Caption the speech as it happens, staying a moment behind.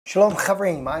Shalom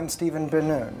Chavrim, I'm Stephen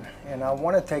Ben-Nun, and I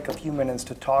want to take a few minutes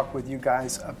to talk with you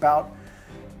guys about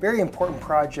a very important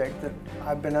project that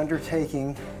I've been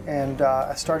undertaking, and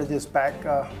I started this back,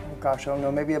 I don't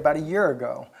know, maybe about a year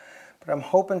ago, but I'm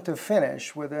hoping to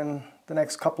finish within the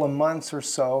next couple of months or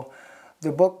so.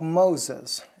 The book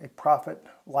Moses, a prophet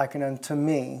likened unto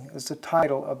me, is the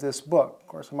title of this book. Of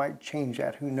course, I might change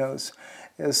that, who knows,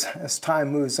 as time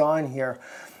moves on here.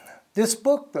 This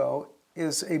book, though,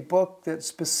 is a book that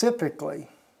specifically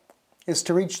is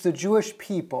to reach the Jewish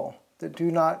people that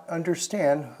do not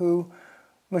understand who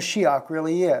Mashiach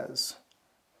really is.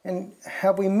 And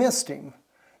have we missed him?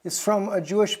 It's from a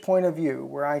Jewish point of view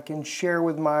where I can share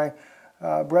with my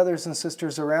brothers and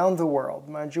sisters around the world,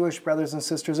 my Jewish brothers and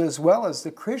sisters, as well as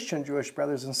the Christian Jewish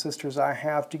brothers and sisters I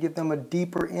have, to give them a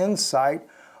deeper insight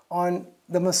on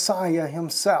the Messiah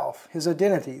himself, his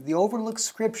identity, the overlooked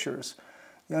scriptures,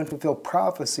 the unfulfilled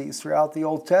prophecies throughout the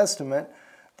Old Testament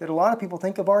that a lot of people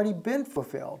think have already been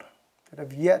fulfilled, that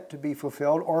have yet to be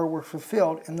fulfilled or were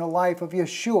fulfilled in the life of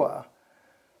Yeshua.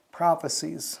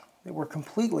 Prophecies that were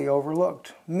completely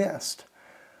overlooked, missed.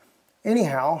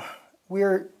 Anyhow,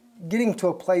 we're getting to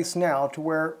a place now to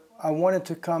where I wanted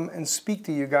to come and speak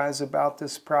to you guys about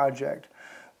this project,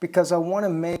 because I want to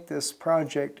make this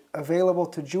project available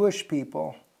to Jewish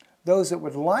people, those that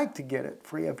would like to get it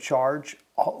free of charge,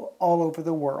 all over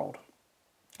the world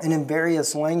and in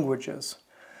various languages.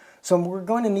 So we're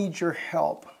going to need your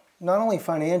help, not only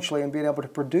financially in being able to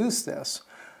produce this,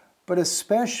 but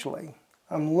especially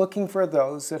I'm looking for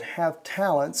those that have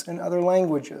talents in other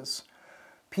languages.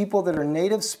 People that are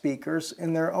native speakers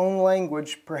in their own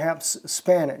language, perhaps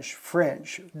Spanish,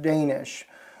 French, Danish,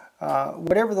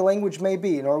 whatever the language may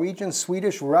be, Norwegian,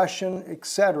 Swedish, Russian,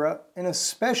 etc. And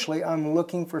especially I'm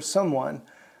looking for someone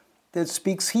that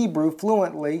speaks Hebrew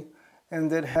fluently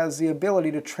and that has the ability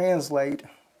to translate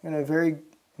in a very,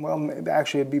 well,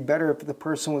 actually it'd be better if the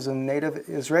person was a native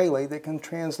Israeli that can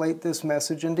translate this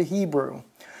message into Hebrew.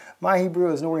 My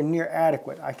Hebrew is nowhere near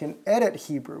adequate. I can edit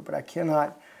Hebrew, but I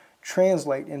cannot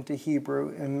translate into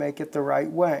Hebrew and make it the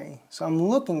right way. So I'm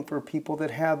looking for people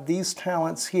that have these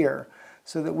talents here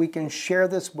so that we can share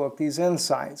this book, these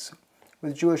insights,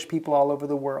 with Jewish people all over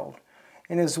the world.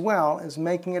 And as well as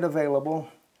making it available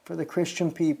for the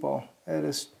Christian people at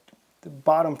the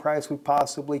bottom price we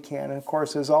possibly can. And of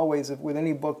course, as always, with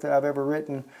any book that I've ever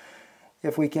written,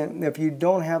 if you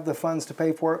don't have the funds to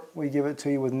pay for it, we give it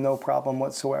to you with no problem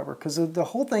whatsoever. Because the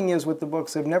whole thing is with the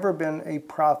books, they've never been a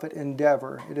profit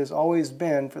endeavor. It has always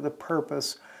been for the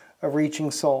purpose of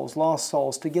reaching souls, lost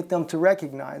souls, to get them to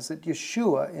recognize that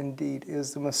Yeshua indeed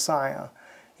is the Messiah.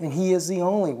 And he is the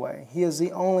only way. He is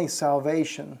the only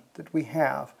salvation that we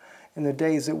have in the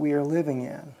days that we are living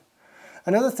in.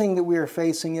 Another thing that we are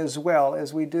facing as well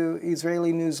as we do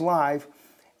Israeli News Live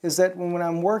is that when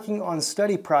I'm working on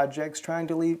study projects, trying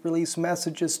to release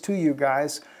messages to you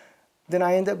guys, then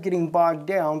I end up getting bogged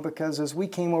down because as we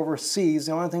came overseas,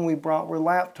 the only thing we brought were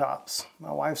laptops,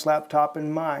 my wife's laptop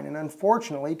and mine. And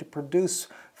unfortunately, to produce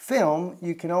film,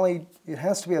 it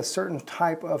has to be a certain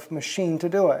type of machine to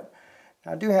do it.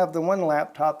 Now, I do have the one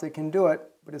laptop that can do it,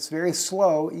 but it's very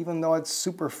slow, even though it's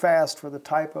super fast for the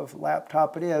type of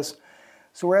laptop it is.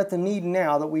 So we're at the need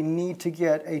now that we need to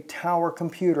get a tower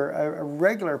computer, a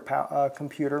regular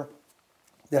computer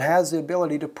that has the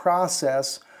ability to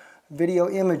process video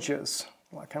images,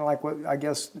 kind of like what I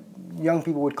guess young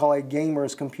people would call a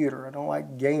gamer's computer. I don't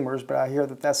like gamers, but I hear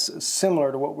that that's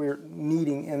similar to what we're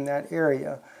needing in that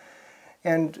area.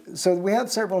 And so we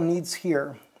have several needs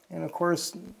here. And of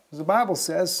course, as the Bible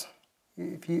says,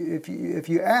 if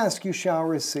you ask, you shall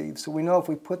receive. So we know if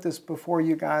we put this before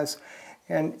you guys,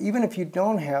 and even if you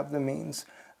don't have the means,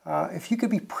 if you could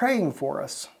be praying for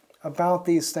us about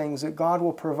these things, that God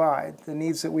will provide the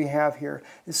needs that we have here,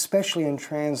 especially in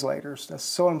translators. That's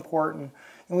so important.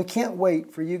 And we can't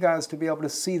wait for you guys to be able to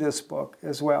see this book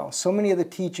as well. So many of the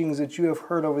teachings that you have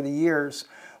heard over the years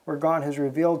where God has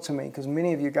revealed to me, because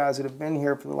many of you guys that have been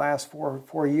here for the last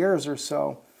four years or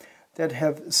so, that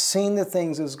have seen the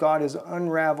things as God has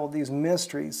unraveled these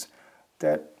mysteries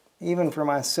that even for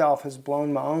myself has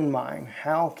blown my own mind.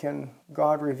 How can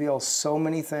God reveal so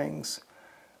many things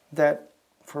that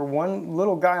for one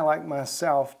little guy like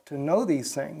myself to know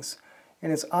these things,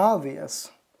 and it's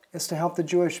obvious, is to help the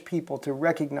Jewish people to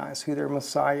recognize who their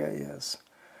Messiah is.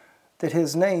 That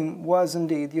his name was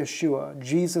indeed Yeshua,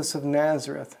 Jesus of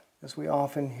Nazareth, as we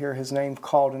often hear his name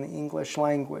called in the English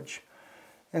language.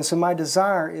 And so my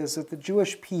desire is that the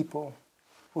Jewish people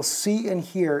will see and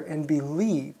hear and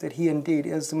believe that he indeed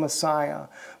is the Messiah,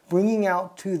 bringing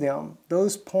out to them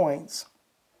those points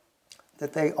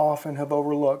that they often have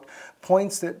overlooked,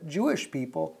 points that Jewish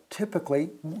people typically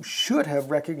should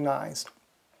have recognized,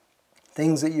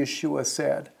 things that Yeshua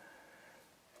said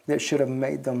that should have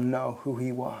made them know who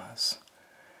he was.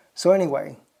 So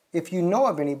anyway, if you know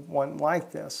of anyone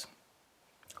like this,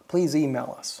 please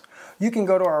email us. You can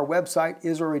go to our website,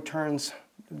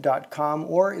 israelreturns.com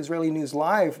or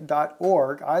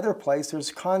israelnewslive.org. Either place, there's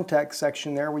a contact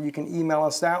section there where you can email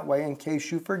us that way in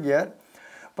case you forget.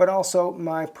 But also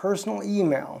my personal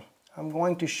email. I'm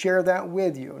going to share that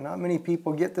with you. Not many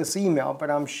people get this email, but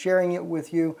I'm sharing it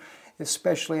with you,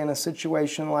 especially in a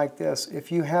situation like this. If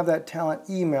you have that talent,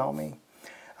 email me.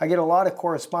 I get a lot of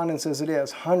correspondence as it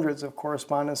is, hundreds of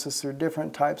correspondences through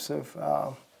different types of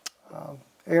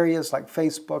areas like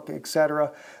Facebook,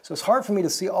 etc. So it's hard for me to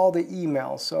see all the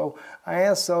emails. So I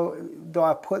ask, though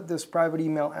I put this private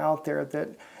email out there,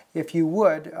 that if you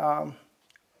would,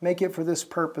 make it for this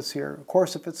purpose here. Of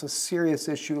course, if it's a serious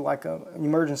issue like an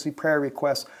emergency prayer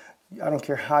request, I don't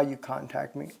care how you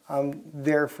contact me. I'm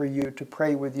there for you to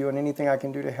pray with you, and anything I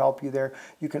can do to help you there.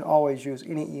 You can always use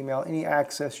any email, any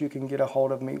access you can get a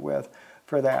hold of me with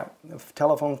for that. A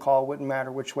telephone call wouldn't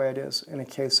matter which way it is in a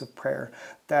case of prayer.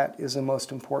 That is the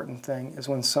most important thing, is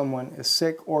when someone is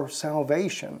sick, or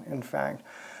salvation, in fact,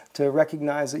 to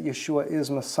recognize that Yeshua is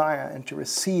Messiah and to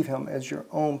receive him as your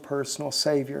own personal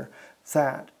Savior.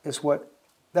 That's what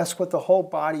the whole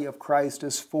body of Christ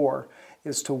is for,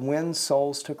 is to win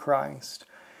souls to Christ.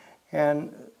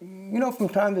 And, you know, from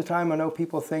time to time I know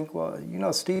people think, well, you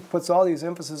know, Steve puts all these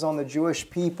emphasis on the Jewish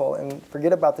people and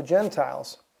forget about the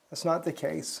Gentiles. That's not the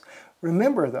case.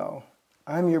 Remember, though,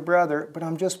 I'm your brother, but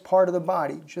I'm just part of the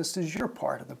body, just as you're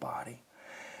part of the body.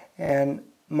 And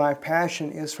my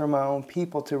passion is for my own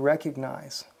people to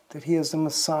recognize that he is the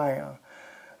Messiah.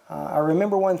 I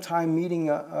remember one time meeting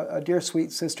a dear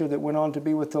sweet sister that went on to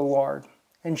be with the Lord.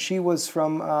 And she was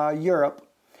from Europe.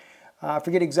 I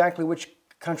forget exactly which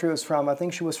country it was from. I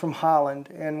think she was from Holland.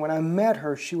 And when I met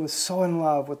her, she was so in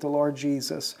love with the Lord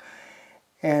Jesus.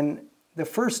 And the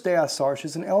first day I saw her,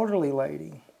 she's an elderly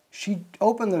lady. She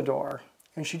opened the door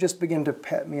and she just began to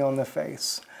pet me on the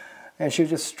face. And she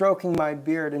was just stroking my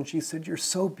beard and she said, "You're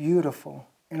so beautiful.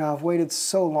 And I've waited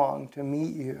so long to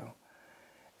meet you."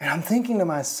 And I'm thinking to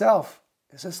myself,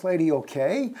 is this lady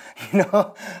okay? You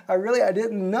know, I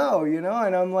didn't know, you know,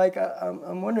 and I'm like,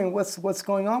 I'm wondering what's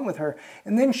going on with her.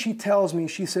 And then she tells me,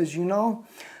 she says, you know,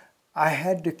 I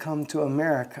had to come to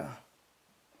America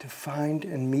to find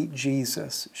and meet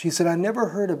Jesus. She said, I never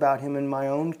heard about him in my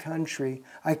own country.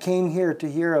 I came here to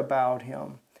hear about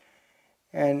him.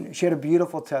 And she had a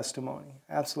beautiful testimony,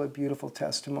 absolute beautiful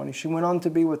testimony. She went on to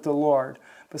be with the Lord.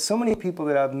 But so many people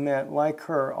that I've met, like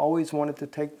her, always wanted to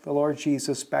take the Lord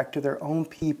Jesus back to their own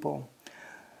people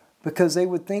because they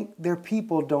would think their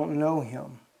people don't know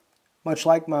him. Much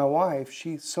like my wife,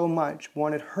 she so much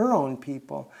wanted her own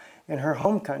people in her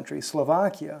home country,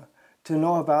 Slovakia, to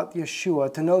know about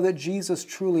Yeshua, to know that Jesus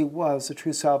truly was the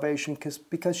true salvation,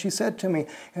 because she said to me,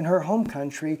 in her home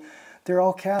country, they're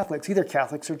all Catholics, either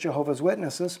Catholics or Jehovah's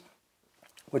Witnesses,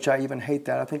 which I even hate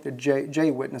that. I think the J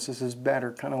Witnesses is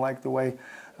better, kind of like the way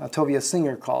Tovia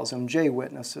Singer calls them, J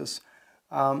Witnesses.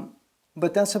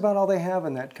 But that's about all they have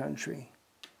in that country.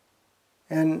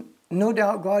 And no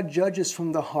doubt God judges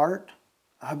from the heart.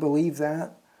 I believe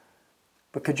that.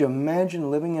 But could you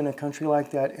imagine living in a country like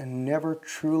that and never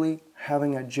truly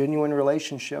having a genuine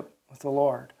relationship with the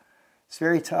Lord? It's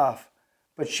very tough.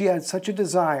 But she had such a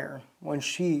desire when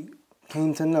she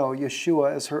came to know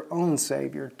Yeshua as her own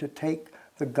Savior to take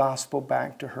the gospel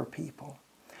back to her people.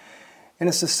 And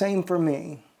it's the same for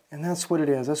me. And that's what it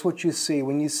is. That's what you see.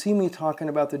 When you see me talking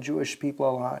about the Jewish people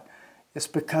a lot, it's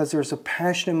because there's a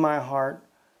passion in my heart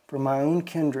for my own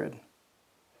kindred,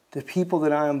 the people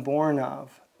that I am born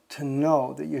of, to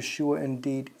know that Yeshua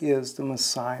indeed is the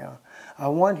Messiah. I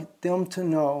want them to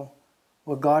know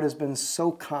what God has been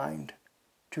so kind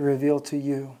to reveal to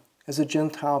you as a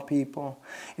Gentile people.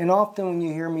 And often when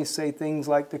you hear me say things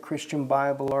like the Christian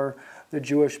Bible or the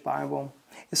Jewish Bible,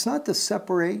 it's not to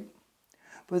separate,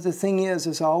 but the thing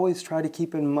is I always try to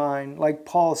keep in mind, like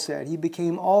Paul said, he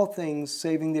became all things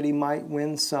saving that he might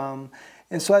win some.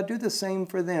 And so I do the same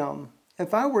for them.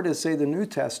 If I were to say the New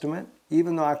Testament,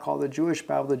 even though I call the Jewish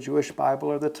Bible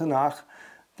or the Tanakh,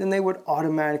 then they would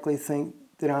automatically think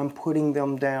that I'm putting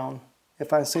them down.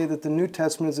 If I say that the New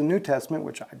Testament is the New Testament,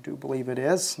 which I do believe it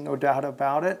is, no doubt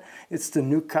about it, it's the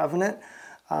New Covenant.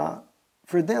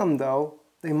 For them, though,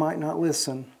 they might not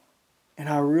listen. And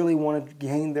I really want to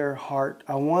gain their heart.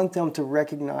 I want them to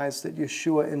recognize that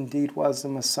Yeshua indeed was the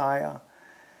Messiah.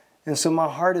 And so my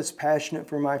heart is passionate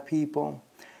for my people.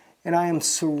 And I am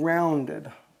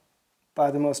surrounded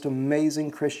by the most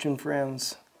amazing Christian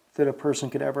friends that a person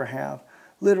could ever have.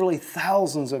 Literally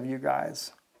thousands of you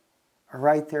guys are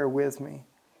right there with me.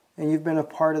 And you've been a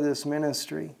part of this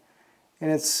ministry.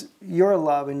 And it's your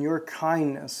love and your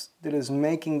kindness that is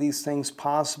making these things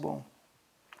possible.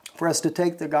 For us to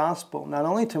take the gospel, not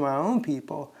only to my own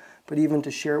people, but even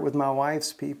to share it with my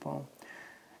wife's people.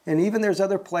 And even there's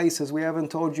other places we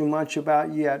haven't told you much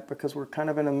about yet because we're kind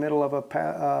of in the middle of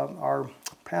our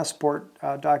passport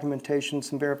documentation,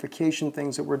 some verification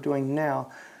things that we're doing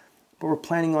now. But we're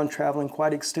planning on traveling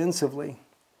quite extensively,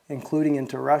 including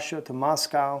into Russia, to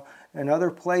Moscow, and other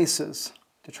places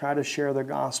to try to share the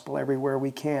gospel everywhere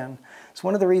we can. It's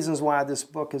one of the reasons why this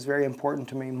book is very important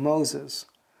to me. Moses,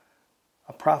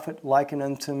 a prophet likened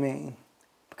unto me.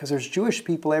 Because there's Jewish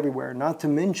people everywhere, not to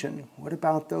mention, what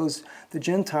about the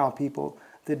Gentile people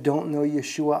that don't know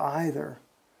Yeshua either?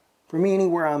 For me,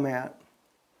 anywhere I'm at,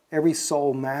 every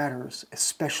soul matters,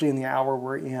 especially in the hour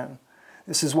we're in.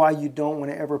 This is why you don't want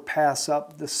to ever pass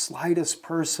up the slightest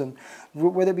person,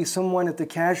 whether it be someone at the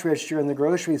cash register in the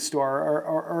grocery store,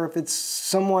 or if it's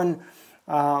someone,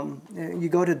 you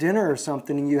go to dinner or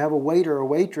something and you have a waiter or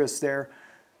waitress there,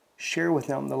 share with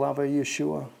them the love of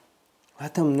Yeshua.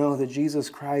 Let them know that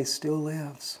Jesus Christ still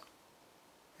lives.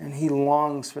 And He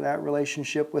longs for that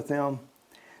relationship with them.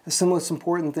 It's the most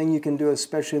important thing you can do,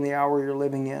 especially in the hour you're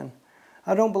living in.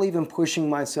 I don't believe in pushing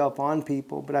myself on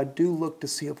people, but I do look to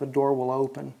see if a door will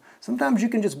open. Sometimes you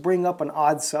can just bring up an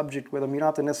odd subject with them. You don't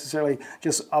have to necessarily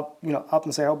just up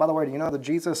and say, oh, by the way, do you know that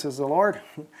Jesus is the Lord?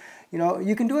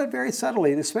 You can do it very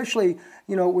subtly, especially,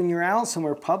 when you're out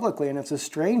somewhere publicly and it's a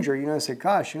stranger, say,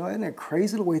 gosh, isn't it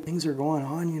crazy the way things are going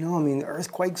on? The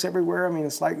earthquakes everywhere.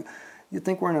 It's like, you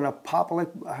think we're in an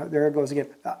apocalypse. There it goes again.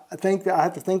 I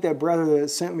have to thank that brother that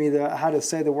sent me how to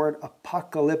say the word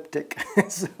apocalyptic.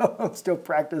 So I'm still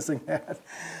practicing that.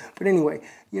 But anyway,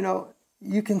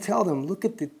 you can tell them,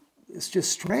 it's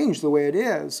just strange the way it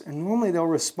is. And normally they'll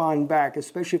respond back,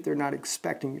 especially if they're not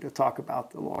expecting you to talk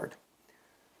about the Lord.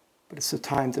 But it's the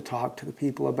time to talk to the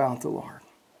people about the Lord.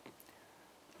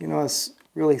 It's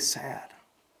really sad.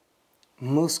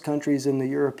 Most countries in the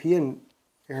European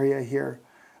area here,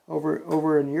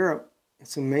 over in Europe,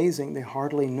 it's amazing. They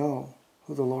hardly know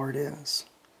who the Lord is.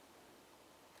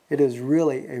 It is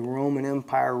really a Roman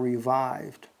Empire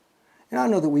revived. And I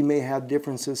know that we may have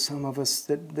differences, some of us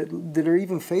that are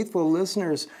even faithful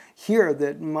listeners here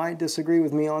that might disagree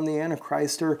with me on the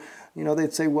Antichrist, or,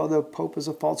 they'd say, well, the Pope is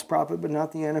a false prophet, but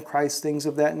not the Antichrist, things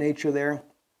of that nature there.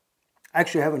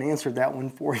 Actually, I haven't answered that one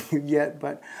for you yet,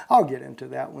 but I'll get into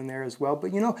that one there as well.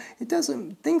 But,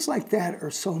 things like that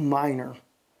are so minor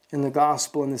in the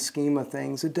gospel, in the scheme of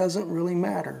things. It doesn't really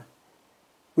matter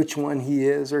which one he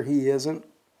is or he isn't.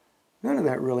 None of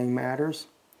that really matters.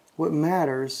 What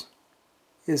matters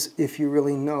is if you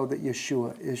really know that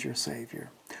Yeshua is your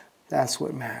Savior. That's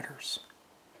what matters.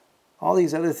 All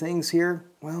these other things here,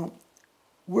 well,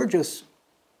 we're just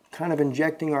kind of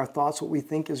injecting our thoughts, what we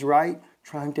think is right,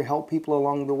 trying to help people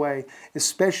along the way,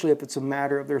 especially if it's a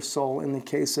matter of their soul, in the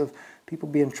case of people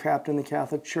being trapped in the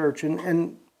Catholic Church.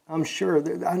 And I'm sure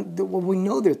we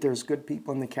know that there's good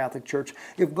people in the Catholic Church.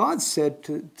 If God said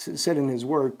in His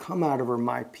Word, come out of her,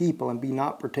 my people, and be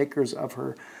not partakers of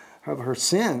her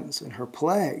sins and her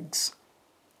plagues,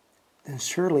 then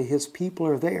surely His people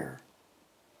are there.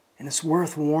 And it's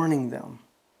worth warning them.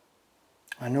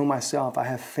 I know myself, I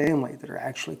have family that are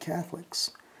actually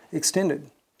Catholics,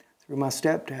 extended through my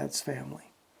stepdad's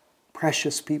family.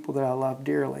 Precious people that I love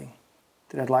dearly,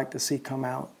 that I'd like to see come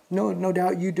out. No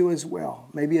doubt you do as well.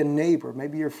 Maybe a neighbor,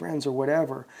 maybe your friends or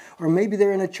whatever. Or maybe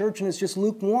they're in a church and it's just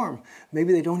lukewarm.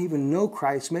 Maybe they don't even know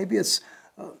Christ. Maybe it's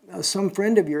some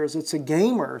friend of yours that's a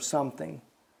gamer or something.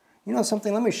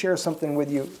 Something, let me share something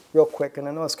with you real quick. And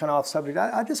I know it's kind of off subject.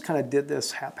 I just kind of did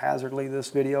this haphazardly, this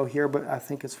video here, but I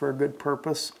think it's for a good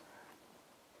purpose.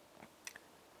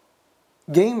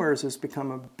 Gamers has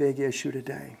become a big issue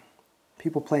today.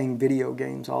 People playing video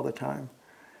games all the time.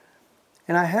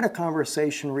 And I had a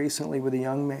conversation recently with a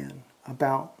young man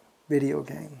about video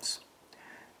games.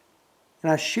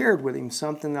 And I shared with him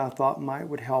something that I thought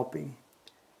would help him.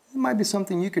 It might be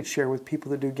something you could share with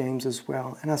people that do games as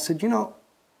well. And I said,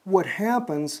 what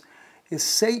happens is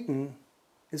Satan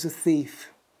is a thief.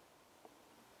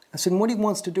 I said, and what he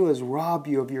wants to do is rob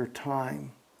you of your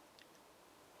time.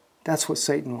 That's what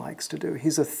Satan likes to do.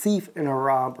 He's a thief and a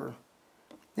robber.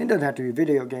 It doesn't have to be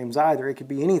video games either. It could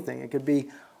be anything. It could be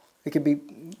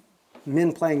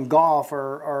men playing golf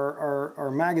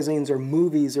or magazines or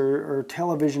movies or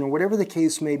television or whatever the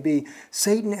case may be.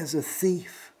 Satan is a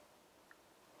thief.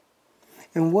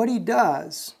 And what he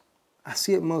does, I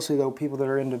see it mostly, though, people that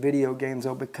are into video games,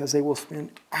 though, because they will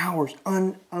spend hours,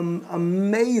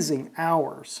 amazing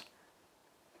hours,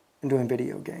 in doing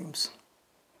video games.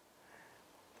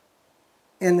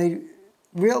 And they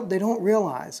don't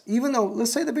realize, even though,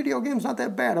 let's say the video game's not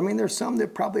that bad. I mean, there's some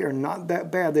that probably are not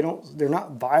that bad. They're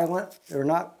not violent. They're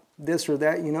not this or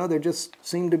that, you know. They just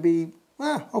seem to be,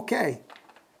 okay.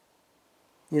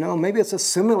 You know, maybe it's a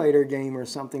simulator game or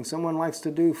something. Someone likes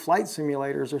to do flight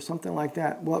simulators or something like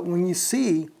that. Well, when you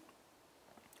see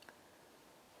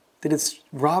that it's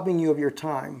robbing you of your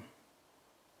time,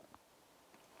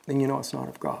 then you know it's not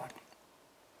of God.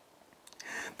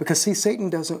 Because see, Satan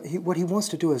doesn't, what he wants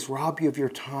to do is rob you of your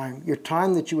time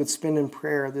that you would spend in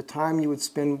prayer, the time you would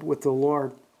spend with the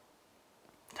Lord,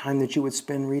 time that you would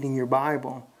spend reading your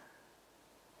Bible.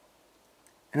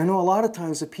 And I know a lot of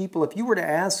times the people, if you were to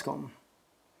ask them,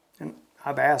 and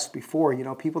I've asked before, you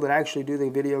know, people that actually do the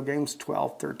video games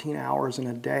 12, 13 hours in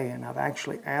a day, and I've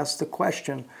actually asked the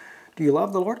question, do you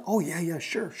love the Lord? Oh, yeah,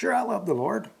 sure, I love the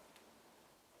Lord.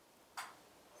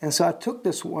 And so I took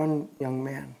this one young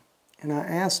man, and I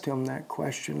asked him that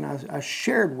question. I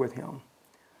shared with him.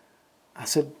 I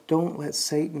said, don't let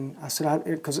Satan, I said,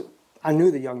 because I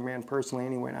knew the young man personally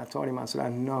anyway, and I told him, I said, I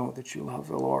know that you love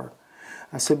the Lord.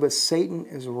 I said, but Satan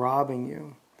is robbing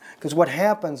you. Because what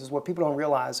happens is, what people don't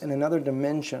realize, in another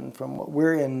dimension from what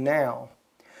we're in now,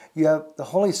 you have the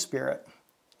Holy Spirit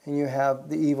and you have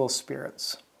the evil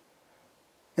spirits.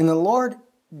 And the Lord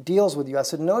deals with you. I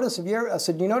said, you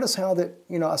notice how that,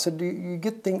 you know, I said, do you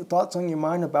get thoughts on your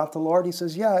mind about the Lord? He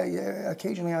says, yeah,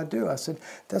 occasionally I do. I said,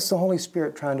 that's the Holy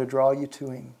Spirit trying to draw you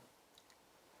to Him.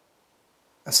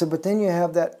 I said, but then you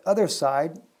have that other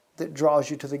side that draws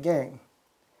you to the game.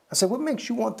 I said, what makes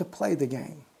you want to play the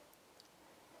game?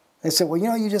 They said, well, you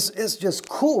know, it's just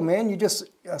cool, man.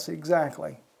 I said,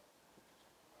 exactly.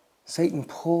 Satan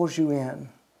pulls you in.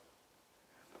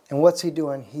 And what's he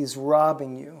doing? He's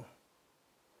robbing you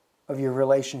of your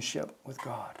relationship with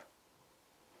God.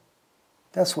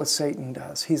 That's what Satan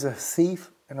does. He's a thief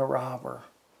and a robber.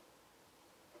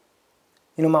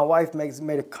 You know, my wife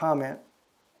made a comment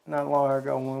not long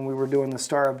ago when we were doing the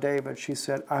Star of David. She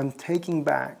said, I'm taking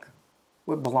back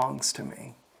what belongs to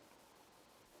me.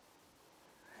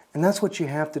 And that's what you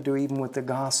have to do even with the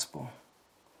gospel.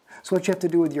 It's what you have to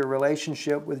do with your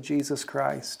relationship with Jesus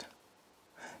Christ.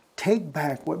 Take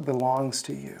back what belongs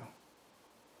to you.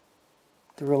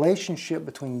 The relationship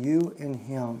between you and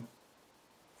Him,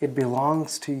 it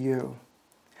belongs to you.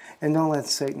 And don't let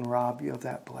Satan rob you of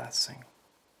that blessing.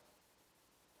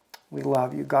 We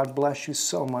love you. God bless you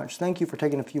so much. Thank you for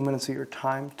taking a few minutes of your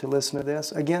time to listen to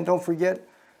this. Again, don't forget,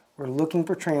 we're looking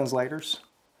for translators.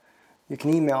 You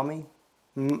can email me.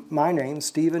 My name,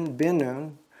 Stephen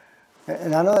Ben-Nun,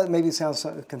 and I know that maybe sounds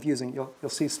confusing. You'll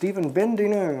see Stephen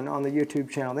Ben-Nun on the YouTube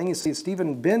channel. Then you see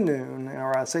Stephen Ben-Nun,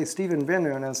 or I say Stephen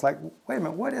Ben-Nun, and it's like, wait a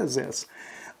minute, what is this?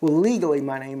 Well, legally,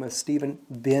 my name is Stephen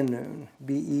Ben-Nun,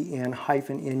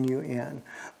 B-E-N-N-U-N.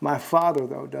 My father,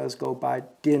 though, does go by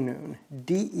Denoon,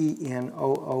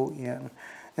 D-E-N-O-O-N.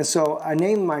 And so I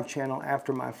named my channel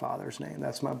after my father's name.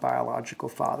 That's my biological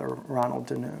father, Ronald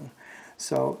Denoon.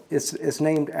 So it's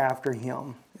named after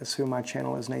him. It's who my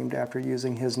channel is named after,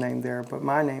 using his name there. But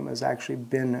my name is actually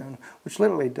Ben-Nun, which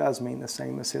literally does mean the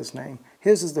same as his name.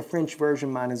 His is the French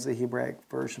version, mine is the Hebraic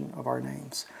version of our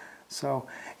names. So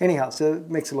anyhow, so it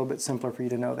makes it a little bit simpler for you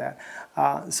to know that.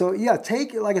 So yeah,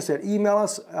 like I said, email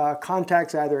us,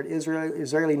 contacts either at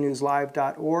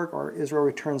IsraeliNewsLive.org or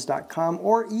IsraelReturns.com,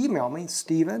 or email me,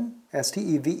 Stephen,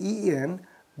 S-T-E-V-E-N,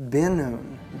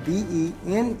 Ben-Nun, B-E-N-N-U-N,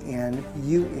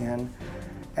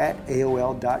 at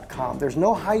AOL.com. There's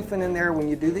no hyphen in there when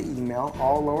you do the email,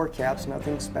 all lower caps,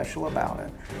 nothing special about it.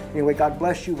 Anyway, God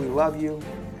bless you, we love you,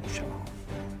 and shalom.